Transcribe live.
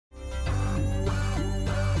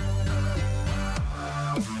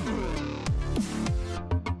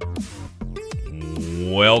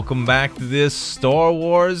Welcome back to this Star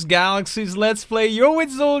Wars Galaxies Let's Play. You're with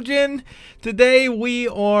Zul'jin. Today we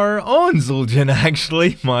are on Zul'jin,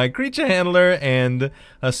 actually, my creature handler and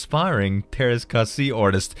aspiring Teras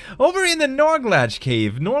artist. Over in the Norglach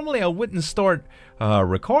cave. Normally I wouldn't start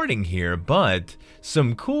recording here, but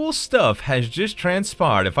some cool stuff has just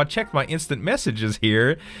transpired. If I check my instant messages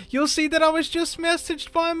here, you'll see that I was just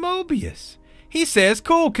messaged by Mobius. He says,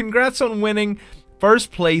 cool, congrats on winning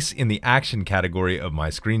first place in the action category of my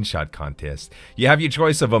screenshot contest. You have your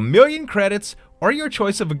choice of 1,000,000 credits or your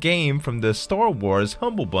choice of a game from the Star Wars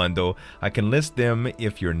Humble Bundle. I can list them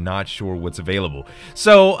if you're not sure what's available.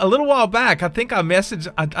 So a little while back, I think I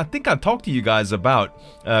talked to you guys about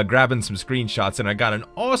grabbing some screenshots, and I got an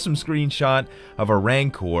awesome screenshot of a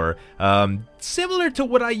Rancor, similar to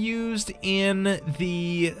what I used in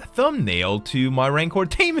the thumbnail to my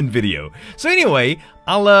Rancortainment video. So anyway,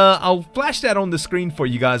 I'll flash that on the screen for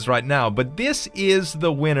you guys right now, but this is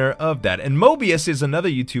the winner of that. And Mobius is another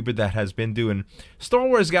YouTuber that has been doing Star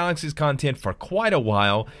Wars Galaxies content for quite a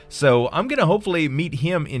while, so I'm gonna hopefully meet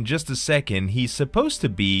him in just a second. He's supposed to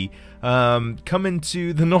be coming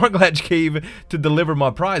to the Norglach cave to deliver my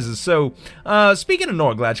prizes. So speaking of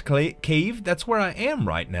Norglach cave, that's where I am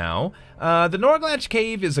right now. The Norglach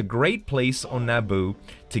cave is a great place on Naboo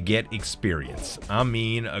to get experience. I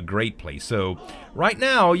mean, a great place. So right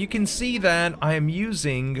now you can see that I am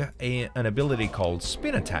using an ability called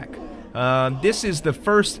Spin Attack. This is the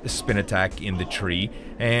first spin attack in the tree,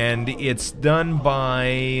 and it's done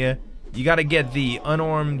by, you gotta get the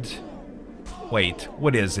unarmed, wait,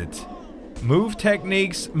 what is it? Move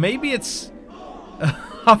techniques, maybe it's,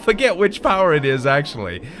 I forget which power it is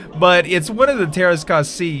actually, but it's one of the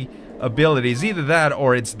Teras abilities, either that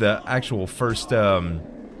or it's the actual first,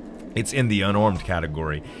 it's in the unarmed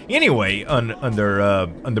category. Anyway,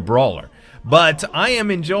 under Brawler. But I am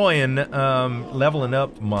enjoying leveling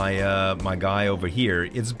up my my guy over here.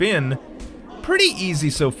 It's been pretty easy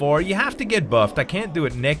so far. You have to get buffed. I can't do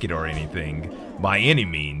it naked or anything by any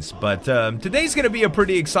means. But today's gonna be a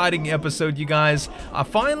pretty exciting episode, you guys. I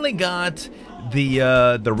finally got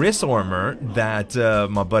the RIS armor that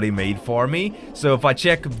my buddy made for me. So if I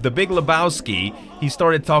check the Big Lebowski, he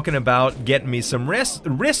started talking about getting me some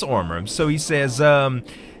RIS armor. So he says,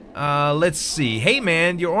 let's see. Hey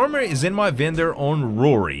man, your armor is in my vendor on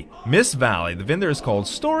Rory, Miss Valley. The vendor is called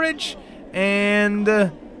Storage, and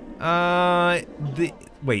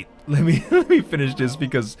wait, let me finish this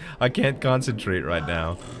because I can't concentrate right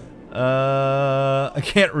now. I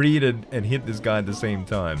can't read and hit this guy at the same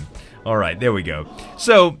time. Alright, there we go.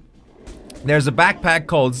 So there's a backpack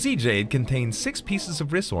called ZJ. It contains 6 pieces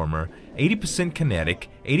of RIS armor, 80% kinetic,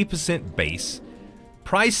 80% base.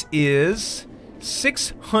 Price is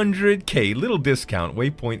 600k, little discount,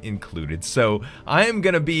 waypoint included. So I am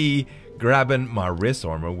gonna be grabbing my RIS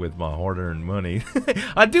armor with my hard-earned money.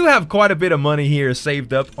 I do have quite a bit of money here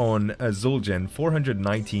saved up on Zul'jin,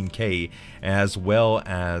 419k, as well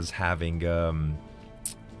as having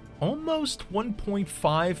almost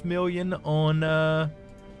 1.5 million on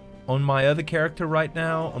my other character right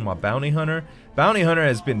now, on my bounty hunter. Bounty hunter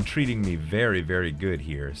has been treating me very, very good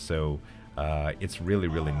here, so it's really,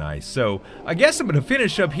 really nice. So I guess I'm gonna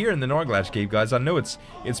finish up here in the Norglach cave, guys. I know it's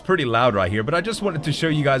pretty loud right here, but I just wanted to show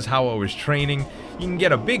you guys how I was training. You can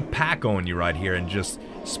get a big pack on you right here and just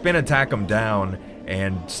spin attack them down,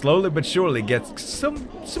 and slowly but surely get some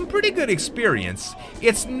pretty good experience.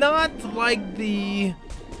 It's not like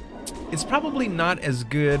it's probably not as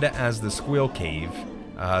good as the Squill Cave.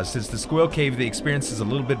 Since the Squill Cave, the experience is a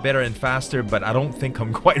little bit better and faster, but I don't think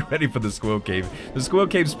I'm quite ready for the Squill Cave. The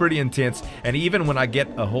Squill Cave's pretty intense, and even when I get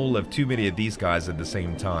a hold of too many of these guys at the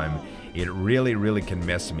same time, it really, really can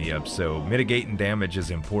mess me up. So mitigating damage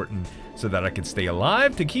is important so that I can stay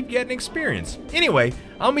alive to keep getting experience. Anyway,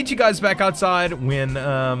 I'll meet you guys back outside when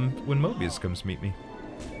Mobius comes meet me.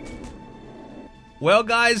 Well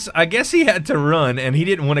guys, I guess he had to run and he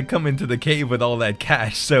didn't want to come into the cave with all that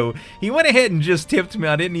cash, so he went ahead and just tipped me.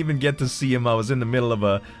 I didn't even get to see him. I was in the middle of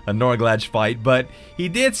a Norglach fight, but he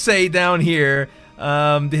did say down here,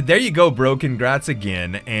 there you go bro, congrats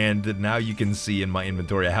again. And now you can see in my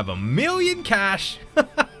inventory I have 1,000,000 cash.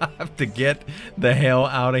 I have to get the hell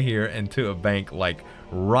out of here and to a bank like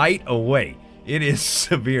right away. It is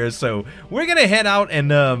severe, so we're gonna head out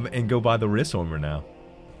and go buy the RIS armor now.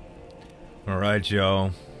 Alright,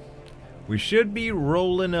 y'all. We should be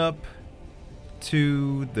rolling up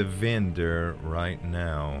to the vendor right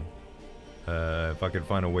now. If I could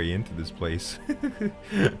find a way into this place.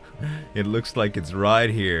 It looks like it's right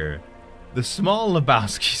here. The small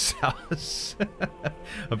Lebowski's house.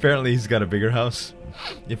 Apparently he's got a bigger house.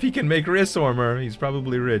 If he can make RIS armor, he's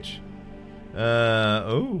probably rich.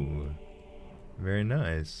 Oh. Very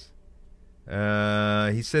nice.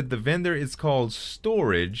 He said the vendor is called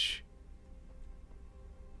Storage.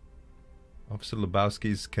 Officer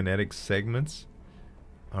Lebowski's kinetic segments.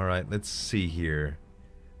 Alright, let's see here.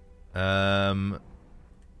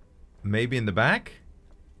 Maybe in the back?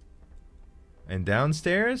 And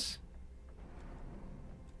downstairs?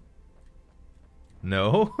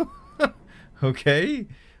 No? Okay.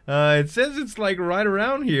 It says it's like right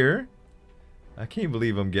around here. I can't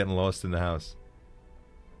believe I'm getting lost in the house.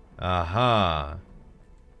 Aha.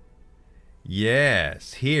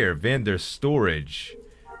 Yes, here, vendor storage.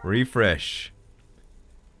 Refresh.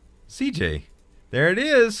 CJ, there it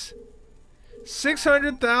is.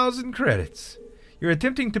 600,000 credits. You're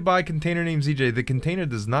attempting to buy container name ZJ. The container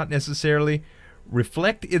does not necessarily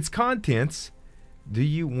reflect its contents. Do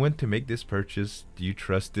you want to make this purchase? Do you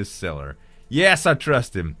trust this seller? Yes, I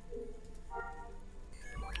trust him.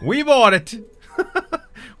 We bought it.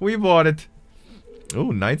 We bought it.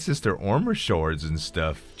 Oh, Night Sister armor shards and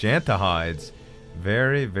stuff. Janta hides.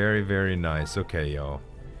 Very, very, very nice. Okay, y'all.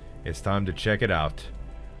 It's time to check it out.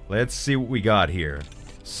 Let's see what we got here.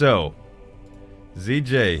 So,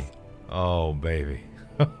 ZJ. Oh, baby.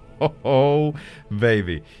 Oh,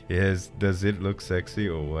 baby. Yes, does it look sexy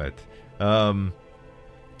or what?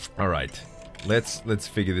 Alright. Let's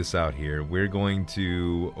figure this out here. We're going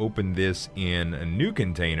to open this in a new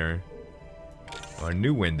container. Or a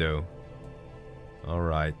new window.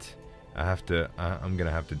 Alright. I'm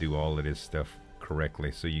gonna have to do all of this stuff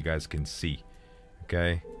correctly so you guys can see.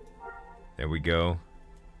 Okay? There we go.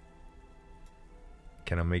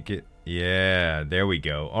 Can I make it? Yeah, there we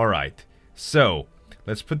go. Alright. So,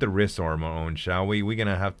 let's put the RIS armor on, shall we? We're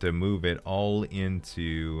gonna have to move it all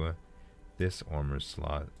into this armor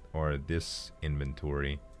slot. Or this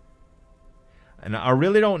inventory. And I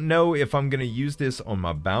really don't know if I'm gonna use this on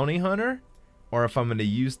my bounty hunter. Or if I'm gonna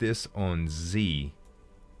use this on Z.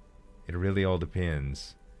 It really all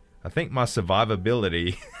depends. I think my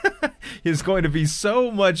survivability is going to be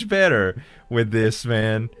so much better with this,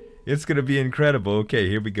 man. It's gonna be incredible. Okay,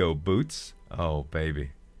 here we go. Boots. Oh,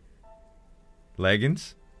 baby.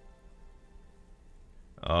 Leggings.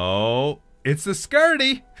 Oh, it's the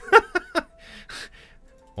skirty.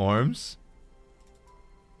 Arms.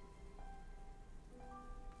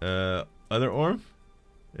 Other arm.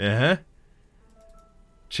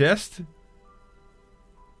 Chest.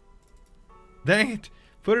 Dang it.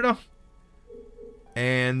 Put it on.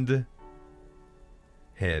 And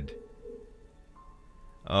head.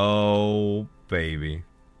 Oh, baby.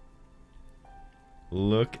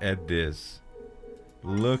 Look at this.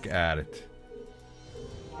 Look at it.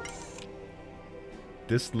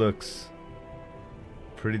 This looks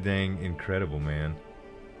pretty dang incredible, man.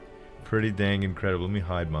 Pretty dang incredible. Let me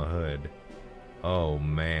hide my hood. Oh,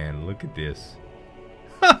 man. Look at this.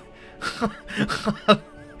 I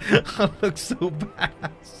look so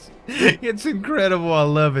badass. It's incredible. I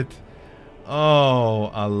love it. Oh,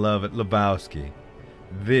 I love it. Lebowski.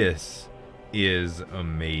 This is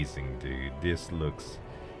amazing, dude. This looks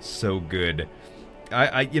so good.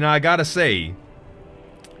 I gotta say,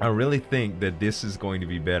 I really think that this is going to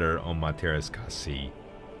be better on my Teras Kasi.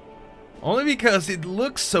 Only because it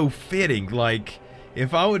looks so fitting. Like,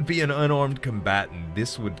 if I would be an unarmed combatant,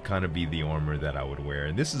 this would kind of be the armor that I would wear.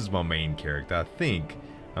 And this is my main character. I think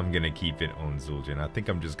I'm going to keep it on Zul'jin. I think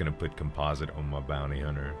I'm just going to put composite on my bounty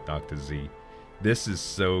hunter, Dr. Z. This is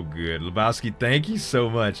so good. Lebowski, thank you so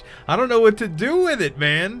much. I don't know what to do with it,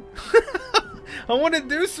 man. I want to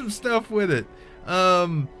do some stuff with it.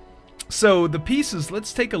 So the pieces,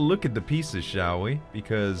 let's take a look at the pieces, shall we?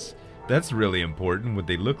 Because that's really important, what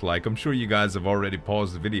they look like. I'm sure you guys have already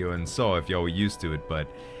paused the video and saw if y'all were used to it, but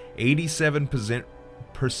 87%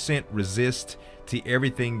 resist to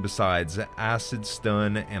everything besides acid,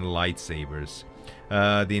 stun, and lightsabers.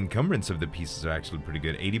 The encumbrance of the pieces are actually pretty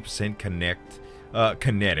good. 80%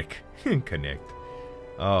 kinetic. Connect.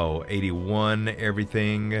 Oh, 81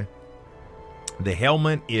 everything. The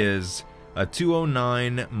helmet is a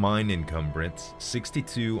 209 mind encumbrance,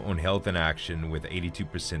 62 on health and action with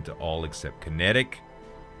 82% to all except kinetic.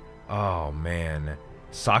 Oh man,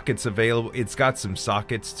 sockets available. It's got some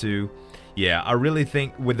sockets too. Yeah, I really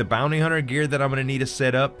think with the bounty hunter gear that I'm gonna need to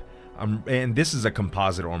set up, and this is a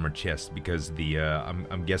composite armor chest because the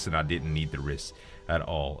I'm guessing I didn't need the RIS at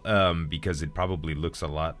all because it probably looks a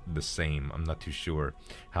lot the same. I'm not too sure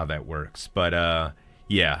how that works, but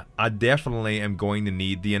yeah, I definitely am going to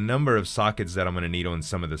need the number of sockets that I'm going to need on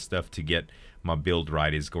some of the stuff to get my build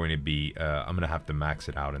right is going to be, I'm going to have to max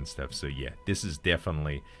it out and stuff. So yeah, this is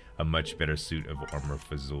definitely a much better suit of armor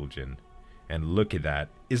for Zul'jin. And look at that.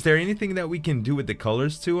 Is there anything that we can do with the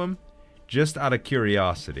colors to him? just out of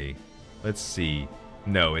curiosity. Let's see.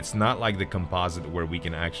 No, it's not like the composite where we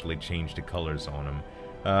can actually change the colors on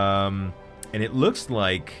them. And it looks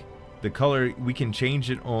like the color, we can change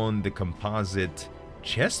it on the composite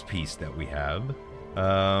chest piece that we have.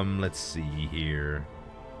 Let's see here.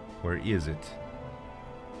 Where is it?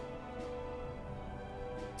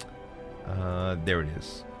 There it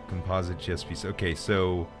is. Composite chest piece. Okay,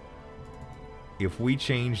 so if we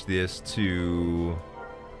change this to...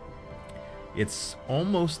 It's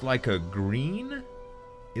almost like a green.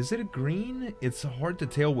 Is it a green? It's hard to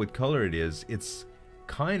tell what color it is. It's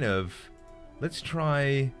kind of... Let's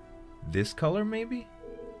try this color maybe?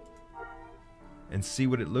 And see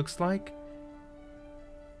what it looks like.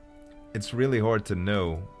 It's really hard to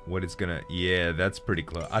know what it's gonna... Yeah, that's pretty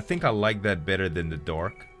close. I think I like that better than the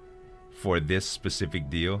dark for this specific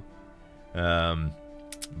deal.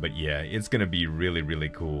 But yeah, it's gonna be really, really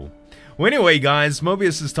cool. Well, anyway, guys,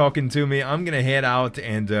 Mobius is talking to me. I'm gonna head out,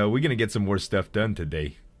 and we're gonna get some more stuff done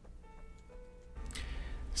today.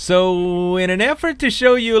 So, in an effort to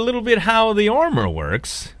show you a little bit how the armor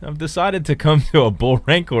works, I've decided to come to a bull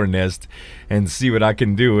rancor nest and see what I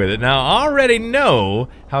can do with it. Now, I already know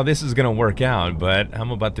how this is gonna work out, but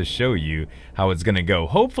I'm about to show you how it's gonna go.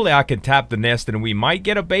 Hopefully, I can tap the nest and we might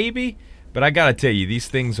get a baby. But I gotta tell you, these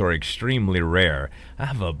things are extremely rare. I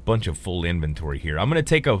have a bunch of full inventory here. I'm gonna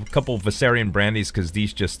take a couple of Viserion brandies because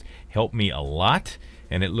these just help me a lot.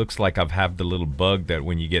 And it looks like I've had the little bug that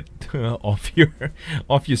when you get off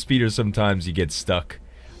your speeder, sometimes you get stuck.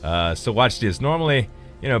 So watch this. Normally,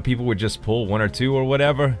 you know, people would just pull one or two or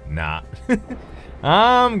whatever. Nah.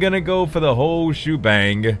 I'm gonna go for the whole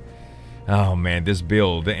shebang. Oh man, this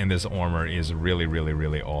build and this armor is really, really,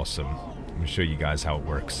 really awesome. I'm gonna show you guys how it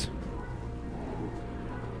works.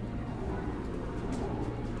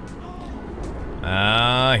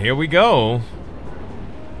 Here we go.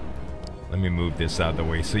 Let me move this out of the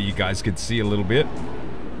way so you guys could see a little bit.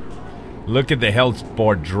 Look at the health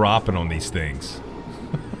bar dropping on these things.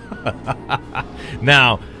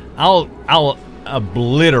 Now, I'll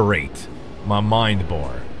obliterate my mind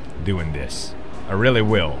bar doing this. I really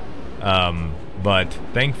will. But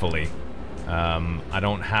thankfully, I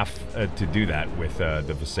don't have to do that with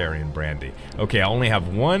the Viserion brandy. Okay, I only have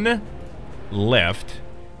one left.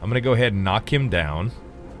 I'm gonna go ahead and knock him down.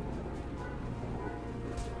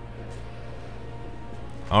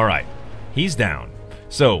 Alright, he's down.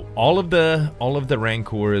 So all of the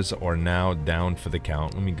rancors are now down for the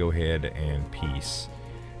count. Let me go ahead and peace.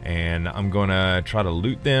 And I'm gonna try to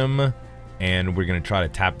loot them, and we're gonna try to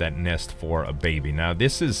tap that nest for a baby. Now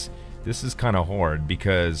this is kind of hard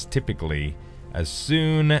because typically as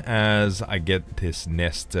soon as I get this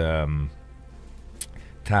nest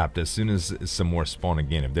tapped, as soon as some more spawn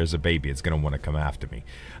again, if there's a baby, it's gonna want to come after me.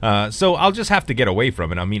 So I'll just have to get away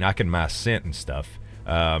from it. I mean, I can mass scent and stuff,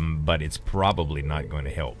 but it's probably not going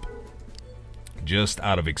to help. Just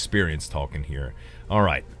out of experience talking here.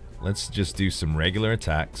 Alright, let's just do some regular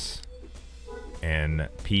attacks and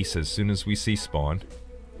peace as soon as we see spawn.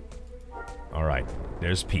 Alright,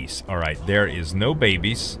 there's peace. Alright, there is no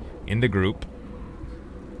babies in the group,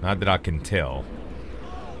 not that I can tell.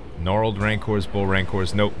 Gnarled rancors, bull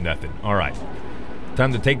rancors, nope, nothing. Alright,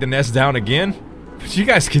 time to take the nest down again. But you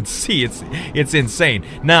guys can see it's insane.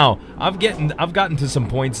 Now, I've gotten to some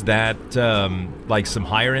points that like some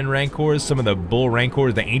higher end rancors, some of the bull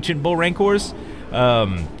rancors, the ancient bull rancors,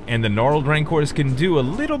 and the gnarled rancors can do a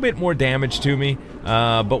little bit more damage to me.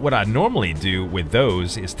 But what I normally do with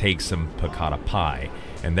those is take some piccata pie,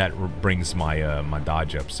 and that brings my my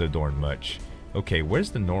dodge up so darn much. Okay,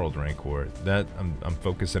 where's the gnarled rancor? That I'm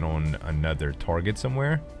focusing on another target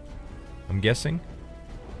somewhere, I'm guessing.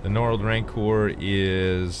 The gnarled rancor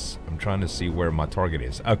is... I'm trying to see where my target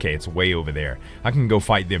is. Okay, it's way over there. I can go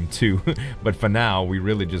fight them too. But for now, we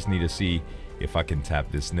really just need to see if I can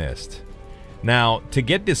tap this nest. Now, to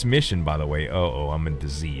get this mission, by the way... Uh-oh, I'm in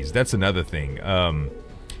disease. That's another thing.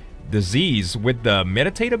 Disease, with the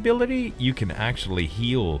meditate ability, you can actually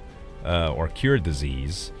heal or cure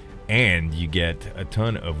disease. And you get a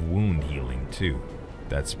ton of wound healing too.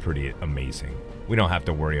 That's pretty amazing. We don't have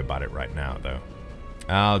to worry about it right now, though.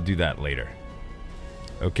 I'll do that later.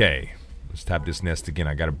 Okay, let's tap this nest again.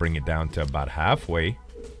 I gotta bring it down to about halfway.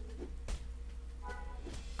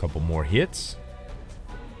 Couple more hits.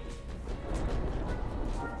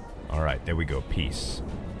 Alright, there we go. Peace.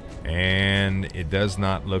 And it does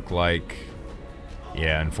not look like...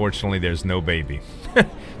 Yeah, unfortunately, there's no baby.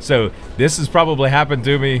 So, this has probably happened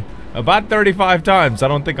to me about 35 times. I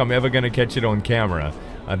don't think I'm ever gonna catch it on camera.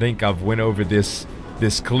 I think I've went over this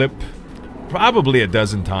clip probably a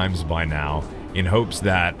dozen times by now, in hopes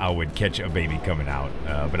that I would catch a baby coming out.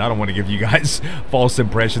 But I don't want to give you guys false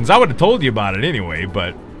impressions. I would have told you about it anyway,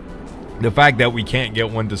 but the fact that we can't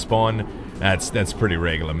get one to spawn, that's pretty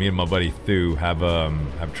regular. Me and my buddy Thu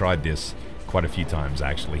have tried this quite a few times,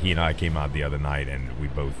 actually. He and I came out the other night, and we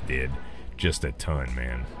both did just a ton,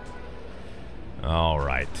 man. All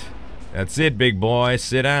right. That's it, big boy.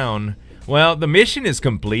 Sit down. Well, the mission is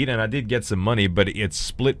complete, and I did get some money, but it's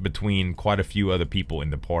split between quite a few other people in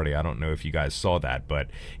the party. I don't know if you guys saw that, but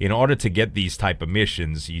in order to get these type of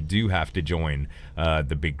missions, you do have to join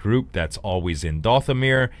the big group that's always in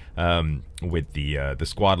Dathomir with the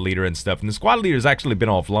squad leader and stuff. And the squad leader's actually been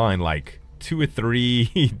offline like 2 or 3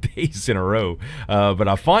 days in a row, but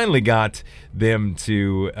I finally got them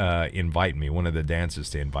to invite me, one of the dancers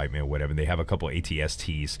to invite me or whatever. They have a couple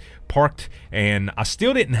ATSTs parked, and I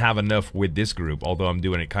still didn't have enough with this group, although I'm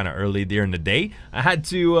doing it kind of early during the day. I had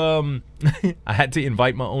to I had to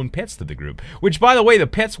invite my own pets to the group, which, by the way, the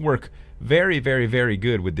pets work very, very, very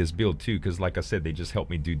good with this build too, because like I said, they just help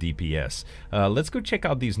me do DPS. Let's go check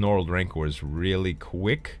out these gnarled rancors really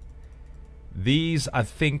quick. These, I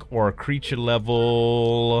think, are creature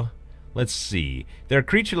level... Let's see. They're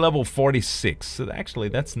creature level 46, so actually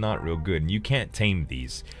that's not real good, and you can't tame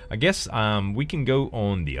these. I guess we can go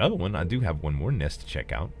on the other one. I do have one more nest to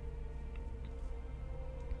check out.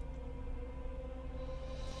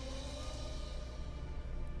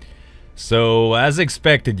 So, as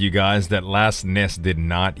expected, you guys, that last nest did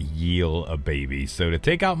not yield a baby. So, to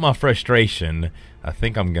take out my frustration, I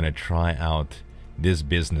think I'm going to try out this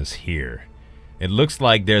business here. It looks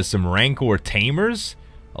like there's some Rancor tamers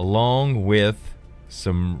along with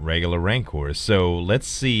some regular Rancors. So let's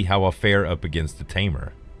see how I fare up against the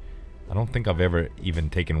tamer. I don't think I've ever even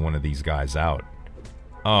taken one of these guys out.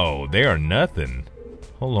 Oh, they are nothing.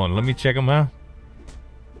 Hold on, let me check him out.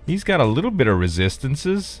 He's got a little bit of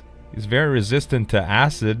resistances. He's very resistant to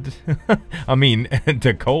acid. I mean,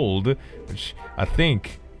 to cold, which I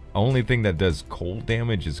think only thing that does cold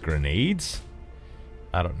damage is grenades.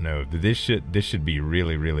 I don't know. This should be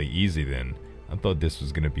really, really easy then. I thought this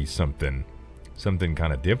was gonna be something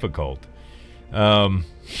kind of difficult. All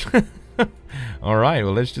right.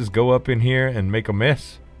 Well, let's just go up in here and make a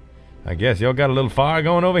mess. I guess y'all got a little fire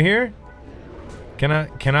going over here. Can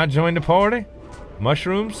I join the party?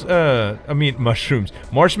 Mushrooms? I mean mushrooms.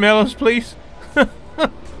 Marshmallows, please.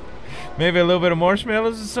 Maybe a little bit of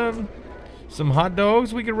marshmallows or something. Some hot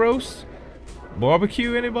dogs we could roast.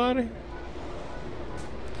 Barbecue, anybody?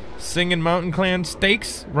 Singing Mountain Clan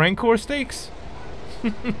steaks? Rancor steaks?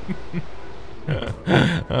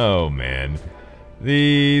 Oh, man.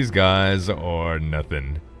 These guys are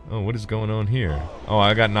nothing. Oh, what is going on here? Oh,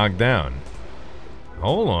 I got knocked down.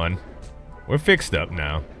 Hold on. We're fixed up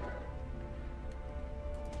now.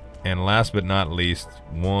 And last but not least,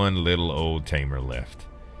 one little old tamer left.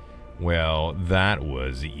 Well, that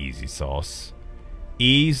was easy sauce.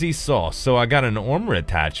 Easy sauce. So I got an armor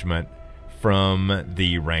attachment from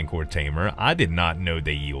the Rancor tamer. I did not know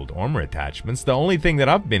they yield armor attachments. The only thing that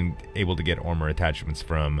I've been able to get armor attachments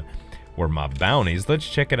from were my bounties. Let's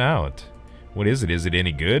check it out. What is it? Is it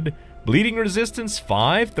any good? Bleeding resistance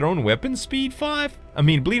 5, thrown weapon speed 5? I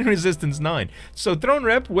mean, bleeding resistance 9. So thrown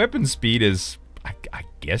weapon speed is, I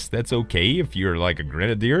guess that's okay if you're like a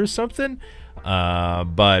grenadier or something.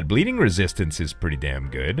 But bleeding resistance is pretty damn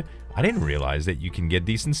good. I didn't realize that you can get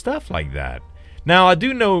decent stuff like that. Now, I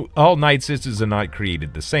do know all Night Sisters are not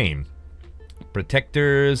created the same.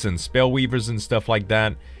 Protectors and Spellweavers and stuff like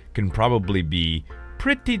that can probably be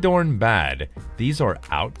pretty darn bad. These are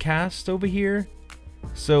outcasts over here.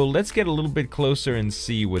 So let's get a little bit closer and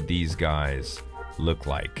see what these guys look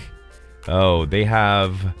like. Oh, they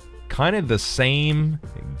have kind of the same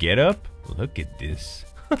getup. Look at this.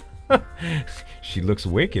 She looks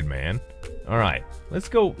wicked, man. All right, let's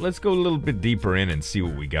go a little bit deeper in and see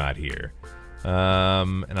what we got here.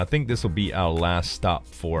 And I think this will be our last stop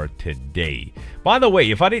for today. By the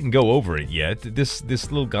way, if I didn't go over it yet, this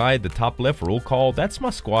little guy at the top left, roll call, that's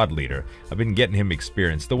my squad leader. I've been getting him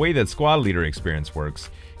experience. The way that squad leader experience works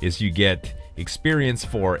is you get experience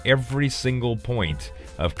for every single point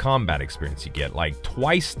of combat experience you get. Like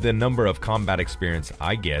twice the number of combat experience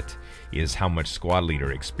I get is how much squad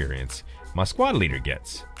leader experience my squad leader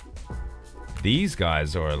gets. These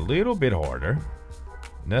guys are a little bit harder.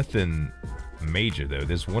 Nothing major though.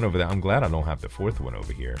 There's one over there. I'm glad I don't have the fourth one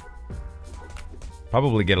over here.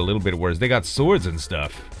 Probably get a little bit worse. They got swords and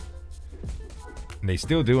stuff. And they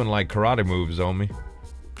still doing like karate moves on me.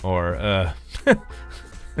 Or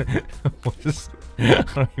I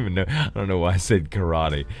don't even know. I don't know why I said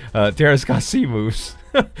karate. Teras got C moves,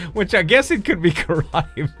 which I guess it could be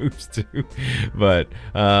karate moves too. But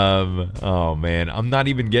oh man, I'm not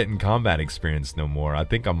even getting combat experience no more. I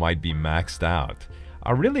think I might be maxed out.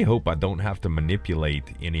 I really hope I don't have to manipulate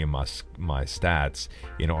any of my stats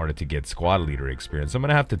in order to get squad leader experience. I'm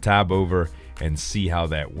gonna have to tab over and see how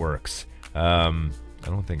that works. I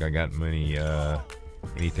don't think I got many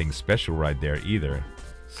anything special right there either.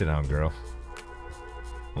 Sit down, girl.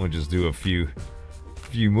 I'm gonna just do a few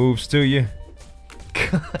moves to you.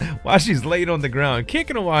 While she's laid on the ground,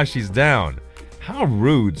 kicking her while she's down. How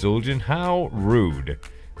rude, Zul'jin. How rude.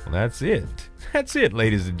 Well, that's it. That's it,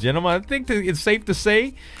 ladies and gentlemen. I think that it's safe to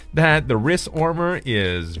say that the RIS armor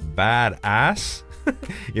is badass.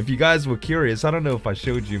 If you guys were curious, I don't know if I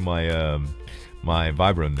showed you my my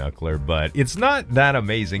vibro knuckler, but it's not that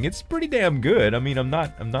amazing. It's pretty damn good. I mean, I'm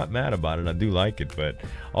not mad about it. I do like it, but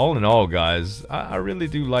all in all, guys, I really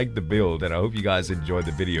do like the build, and I hope you guys enjoyed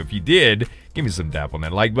the video. If you did, give me some tap on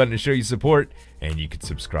that like button to show your support, and you can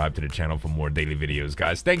subscribe to the channel for more daily videos,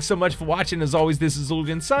 guys. Thanks so much for watching. As always, this is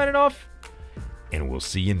Zul'jin signing off, and we'll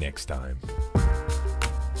see you next time.